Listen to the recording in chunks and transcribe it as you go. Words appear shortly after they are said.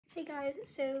Hey guys,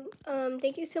 so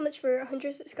thank you so much for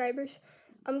 100 subscribers.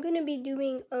 I'm gonna be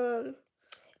doing a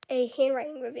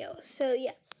handwriting reveal. So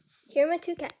yeah, here are my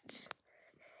two cats.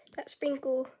 That's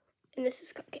Sprinkle and this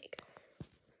is Cupcake.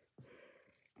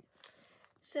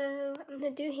 So I'm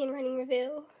gonna do a handwriting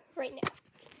reveal right now.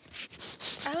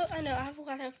 I know I have a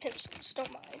lot of pencils,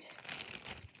 don't mind.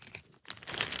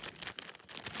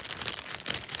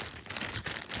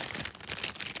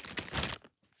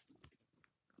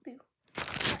 Boo.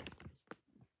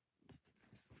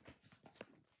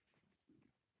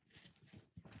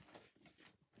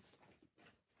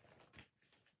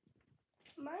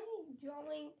 My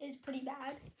drawing is pretty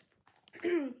bad,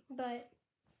 but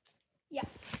yeah,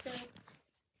 so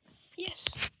yes.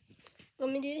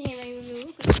 Let me do the handwriting reveal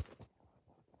real quick.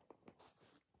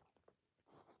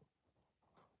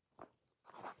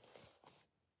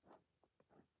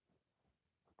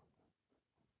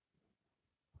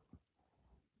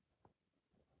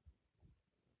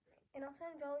 And also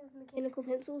I'm drawing with mechanical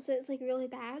pencils, so it's like really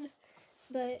bad.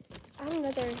 But I have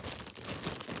another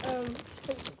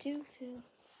pencil too, so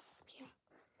yeah.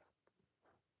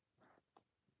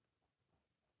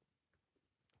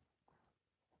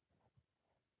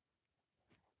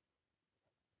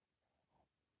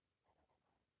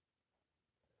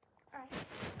 Alright,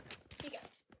 here you go.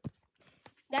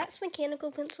 That's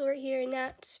mechanical pencil right here, and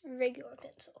that's regular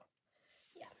pencil.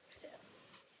 Yeah, so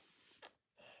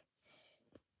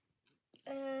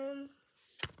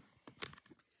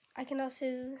I can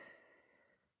also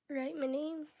write my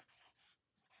name.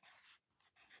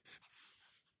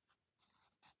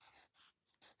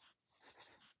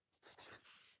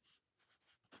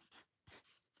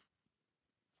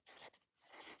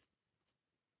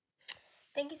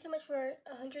 Thank you so much for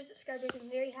 100 subscribers.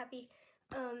 I'm very happy.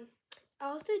 I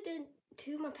also did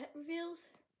 2 of my pet reveals.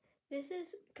 This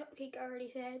is Cupcake, I already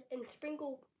said, and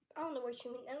Sprinkle, I don't know where she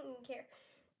went. I don't even care.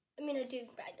 I mean, I do,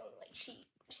 but I don't like.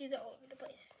 She's all over the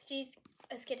place. She's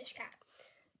a skittish cat.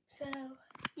 So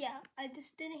yeah, I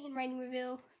just did a handwriting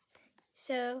reveal.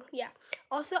 So yeah.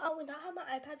 Also, I will not have my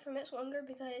iPad for much longer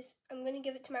because I'm gonna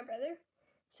give it to my brother.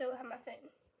 So I have my phone.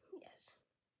 Yes.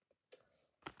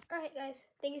 Alright guys,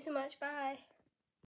 thank you so much. Bye.